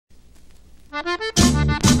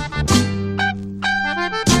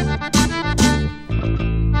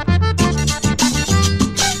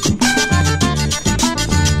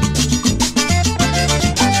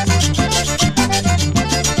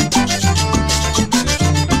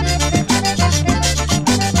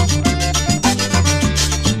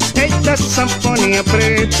Sanfoninha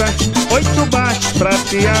preta, 8 baixos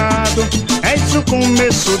prateado, és o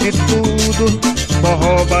começo de tudo,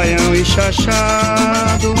 forró, baião e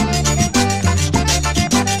chachado.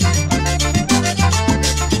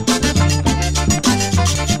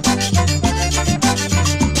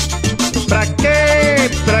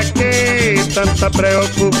 Pra que tanta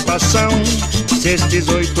preocupação, se estes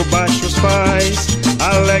 8 baixos faz,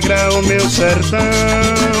 alegra o meu sertão.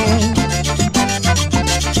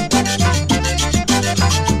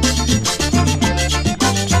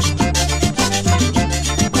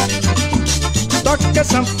 Toca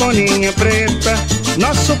sanfoninha preta,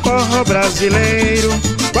 nosso forró brasileiro,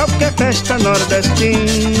 qualquer festa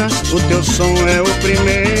nordestina, o teu som é o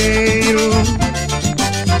primeiro.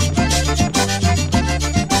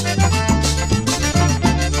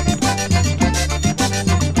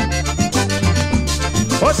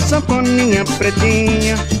 Ô sanfoninha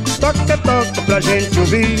pretinha, toca, toca pra gente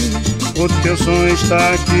ouvir, o teu som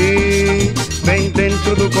está aqui, bem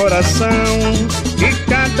dentro do coração. E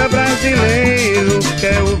cada brasileiro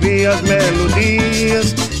quer ouvir as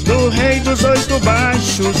melodias do rei dos 8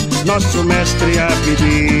 baixos, nosso mestre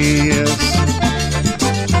Abdias.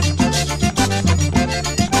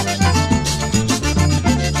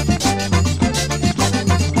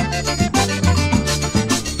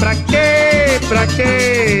 Pra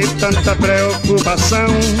que tanta preocupação,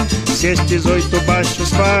 se estes 8 baixos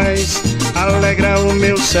faz, alegra o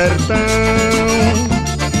meu sertão.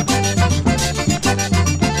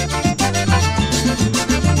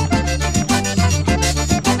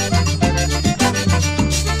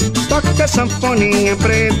 Toca sanfoninha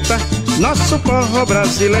preta, nosso forró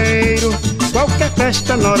brasileiro, qualquer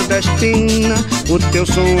festa nordestina, o teu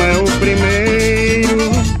som é o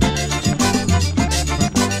primeiro.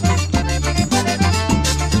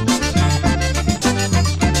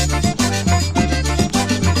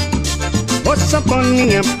 Ô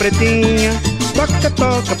sanfoninha pretinha, toca,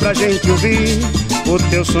 toca pra gente ouvir, o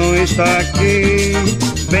teu som está aqui,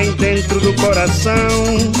 bem dentro do coração.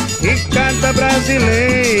 E cada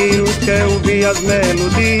brasileiro quer ouvir as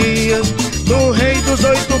melodias do rei dos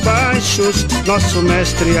 8 baixos, nosso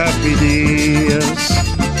mestre Abdias.